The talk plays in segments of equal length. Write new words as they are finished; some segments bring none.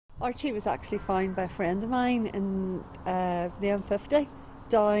Archie was actually found by a friend of mine in the M50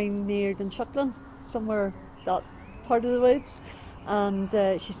 down near Dunshuckland, somewhere that part of the woods, and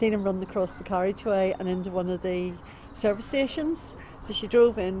she seen him run across the carriageway and into one of the service stations. So she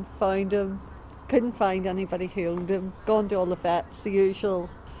drove in, found him, couldn't find anybody who owned him, gone to all the vets, the usual,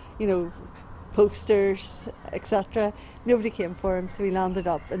 posters, etc. Nobody came for him, so he landed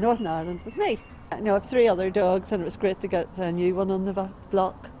up in Northern Ireland with me. I have 3 other dogs, and it was great to get a new one on the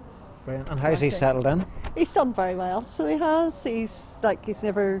block. Brilliant. And how's he settled in? He's done very well, so he has. He's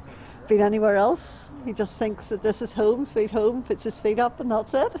never been anywhere else. He just thinks that this is home, sweet home, puts his feet up and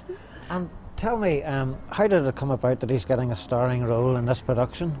that's it. And tell me, how did it come about that he's getting a starring role in this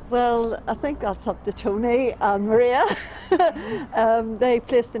production? Well, I think that's up to Tony and Maria. They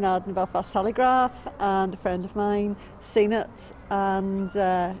placed an ad in the Belfast Telegraph, and a friend of mine seen it and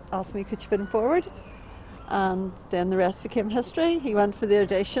asked me could you put him forward. And then the rest became history. He went for the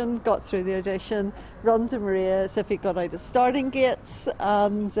audition, got through the audition, run to Maria as if he got out of starting gates,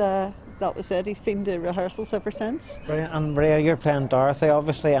 and that was it. He's been to rehearsals ever since. Brilliant. And Maria, you're playing Dorothy,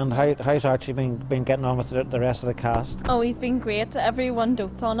 obviously, and how's Archie been getting on with the rest of the cast? Oh, he's been great. Everyone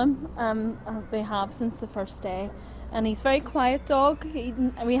dotes on him. They have since the first day. And he's a very quiet dog.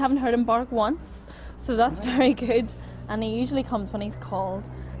 We haven't heard him bark once, so that's very good. And he usually comes when he's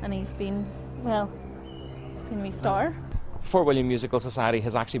called, and he's been, well, he's been a wee star. Fortwilliam Musical Society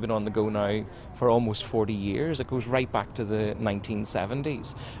has actually been on the go now for almost 40 years. It goes right back to the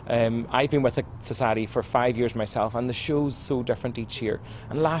 1970s. I've been with the Society for 5 years myself, and the show's so different each year.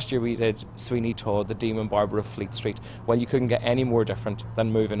 And last year we did Sweeney Todd, the Demon Barber of Fleet Street. Well, you couldn't get any more different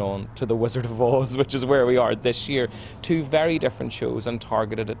than moving on to the Wizard of Oz, which is where we are this year. 2 very different shows and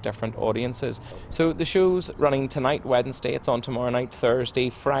targeted at different audiences. So the show's running tonight, Wednesday, it's on tomorrow night,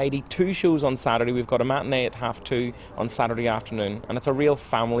 Thursday, Friday, 2 shows on Saturday. We've got a matinee at 2:30 on Saturday afternoon, and it's a real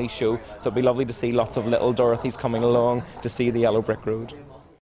family show, so it'll be lovely to see lots of little Dorothys coming along to see the Yellow Brick Road.